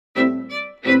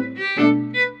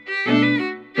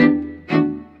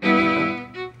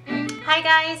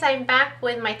guys, I'm back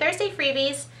with my Thursday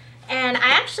freebies, and I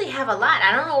actually have a lot.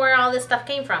 I don't know where all this stuff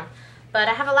came from, but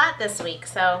I have a lot this week.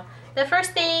 So the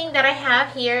first thing that I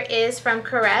have here is from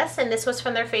Caress, and this was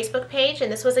from their Facebook page, and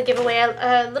this was a giveaway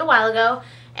a little while ago,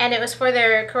 and it was for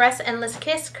their Caress Endless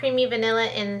Kiss Creamy Vanilla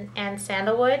and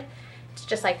Sandalwood. It's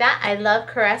just like that. I love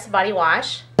Caress body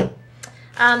wash.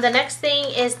 The next thing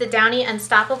is the Downy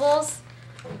Unstoppables.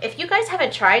 If you guys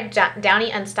haven't tried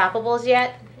Downy Unstoppables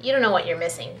yet, you don't know what you're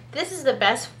missing. This is the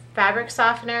best fabric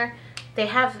softener. They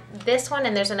have this one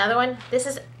and there's another one. This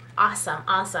is awesome,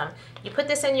 awesome. You put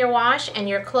this in your wash and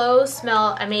your clothes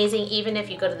smell amazing. Even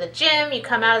if you go to the gym, you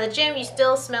come out of the gym, you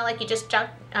still smell like you just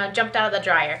jumped out of the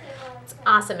dryer. It's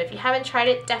awesome. If you haven't tried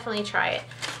it, definitely try it.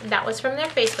 And that was from their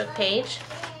Facebook page.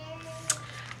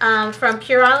 From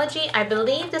Pureology, I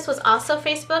believe this was also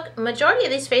Facebook. Majority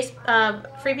of these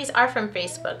freebies are from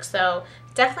Facebook, so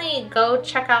definitely go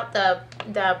check out the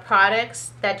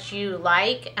products that you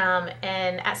like,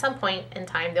 and at some point in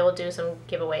time they will do some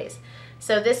giveaways.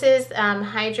 So this is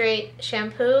Hydrate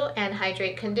Shampoo and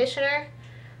Hydrate Conditioner.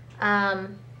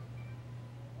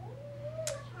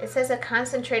 It says a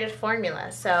concentrated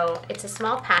formula, so it's a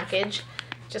small package,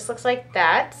 just looks like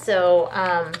that. So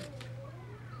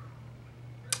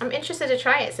I'm interested to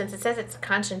try it since it says it's a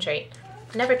concentrate.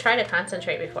 I've never tried a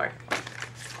concentrate before.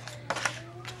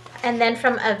 And then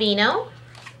from Aveeno,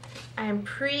 I'm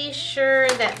pretty sure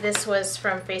that this was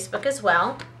from Facebook as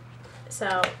well.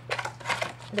 So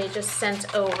they just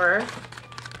sent over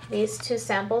these two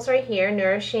samples right here,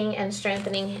 Nourishing and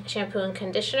Strengthening Shampoo and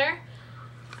Conditioner.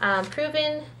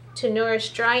 Proven to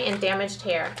nourish dry and damaged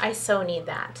hair. I so need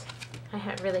that.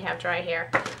 I really have dry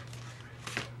hair.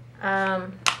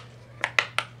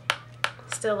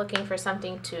 Still looking for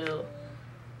something to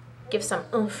give some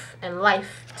oomph and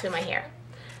life to my hair.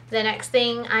 The next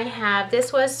thing I have,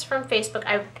 this was from Facebook.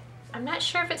 I'm not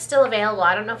sure if it's still available.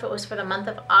 I don't know if it was for the month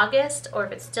of August or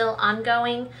if it's still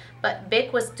ongoing, but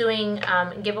Bic was doing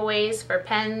giveaways for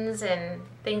pens and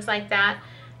things like that,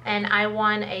 and I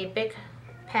won a Bic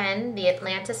pen, the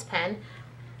Atlantis pen.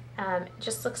 It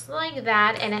just looks like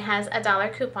that, and it has a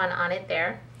 $1 coupon on it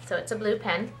there, so it's a blue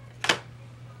pen.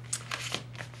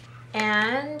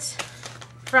 And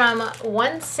from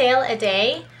One Sale a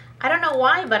Day, I don't know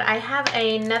why, but I have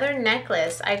another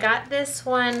necklace. I got this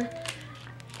one,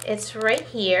 it's right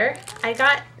here. I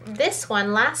got this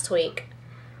one last week,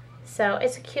 so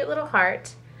it's a cute little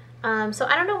heart. So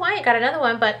I don't know why I got another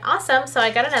one, but awesome, so I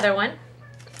got another one.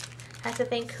 I have to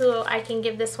think who I can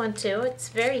give this one to. It's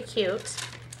very cute.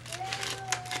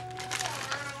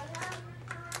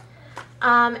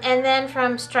 And then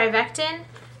from Strivectin,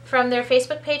 from their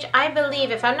Facebook page, I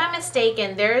believe, if I'm not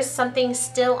mistaken, there's something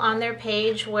still on their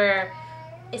page where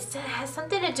it has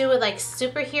something to do with like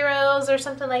superheroes or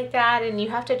something like that, and you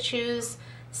have to choose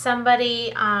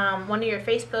somebody, one of your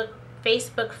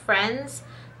Facebook friends.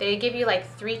 They give you like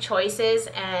 3 choices,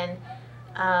 and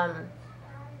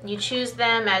you choose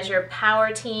them as your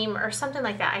power team or something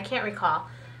like that. I can't recall,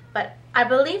 but I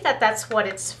believe that that's what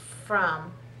it's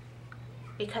from.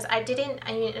 Because I do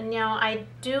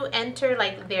enter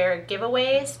like their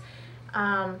giveaways.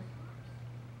 I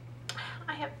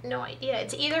have no idea.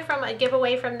 It's either from a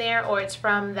giveaway from there or it's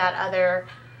from that other,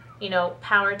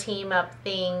 power team up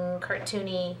thing,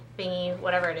 cartoony thingy,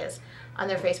 whatever it is, on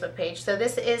their Facebook page. So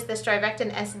this is the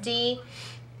Strivectin SD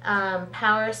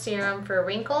Power Serum for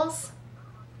Wrinkles.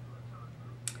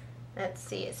 Let's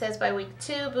see. It says by week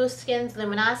 2, boosts skin's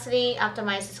luminosity,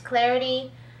 optimizes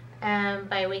clarity.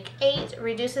 By week 8,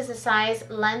 reduces the size,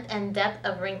 length, and depth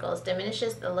of wrinkles,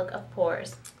 diminishes the look of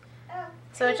pores.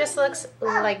 So it just looks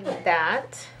like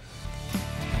that.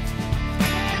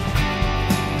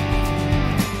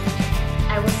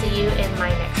 I will see you in my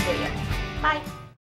next